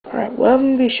Alright, what I'm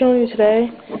going to be showing you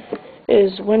today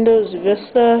is Windows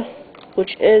Vista, which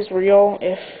is real.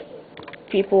 If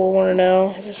people want to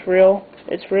know if it's real,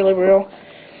 it's really real.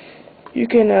 You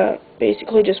can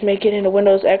basically just make it into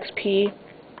Windows XP.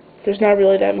 There's not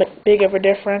really that big of a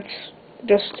difference.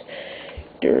 Just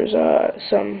there's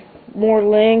some more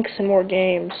links and more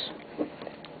games.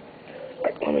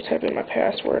 Right, let me type in my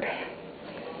password,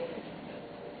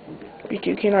 which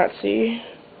you cannot see.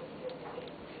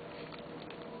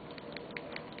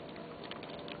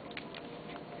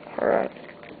 Alright,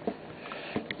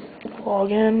 log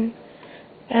in,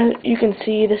 and you can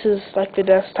see this is like the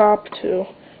desktop to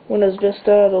Windows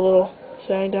Vista, the little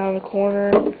thing down in the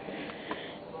corner.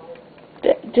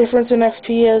 The difference in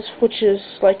XP is, which is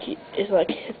like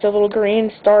the little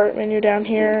green start menu down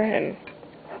here, and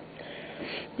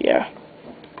yeah.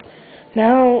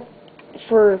 Now,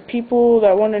 for people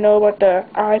that want to know about the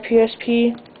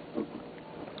ipsp,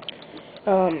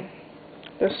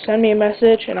 just send me a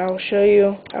message and I will show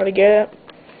you how to get it.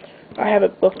 I have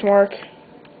it bookmarked.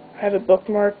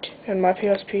 In my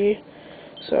PSP.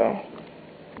 So,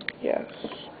 yes.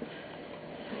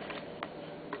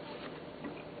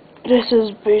 This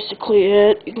is basically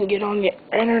it. You can get on the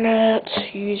internet,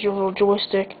 use your little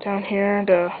joystick down here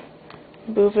to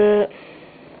move it.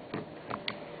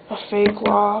 A fake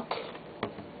lock.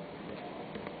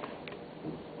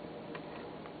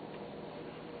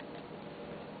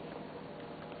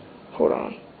 Hold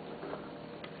on.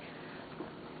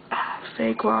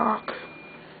 Fake lock,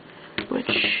 which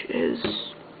is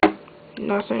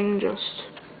nothing, just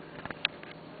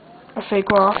a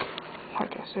fake lock,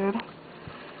 like I said.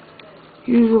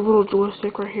 Use a little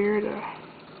joystick right here to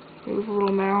move a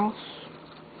little mouse.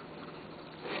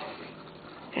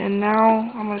 And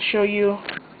now I'm going to show you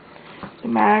the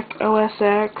Mac OS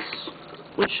X,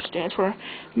 which stands for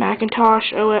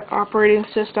Macintosh Operating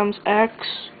Systems X,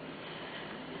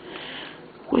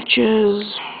 which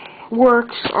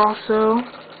works also,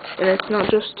 and it's not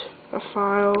just a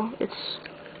file, it's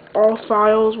all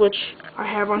files which I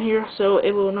have on here, so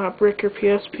it will not brick your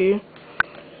PSP.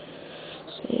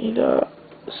 See the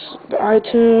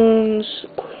iTunes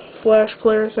Flash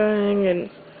Player thing and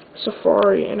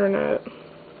Safari Internet.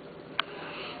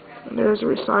 And there's a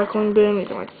recycling bin, you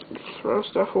can like throw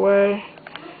stuff away.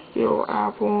 The little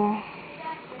Apple.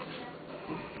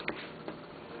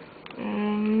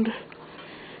 And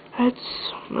that's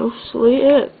mostly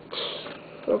it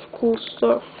of cool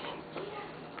stuff.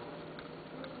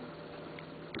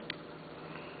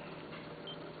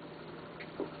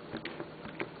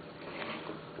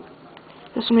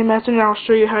 Just send me a message and I'll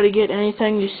show you how to get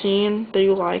anything you've seen that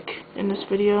you like in this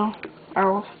video.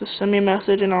 I'll just send me a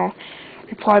message and I'll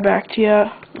reply back to you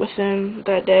within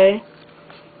that day.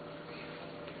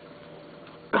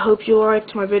 I hope you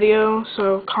liked my video,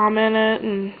 so comment it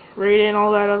and rate it and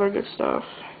all that other good stuff.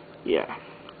 Yeah.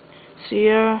 See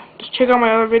ya. Just check out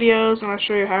my other videos and I'll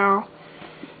show you how.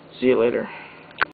 See you later.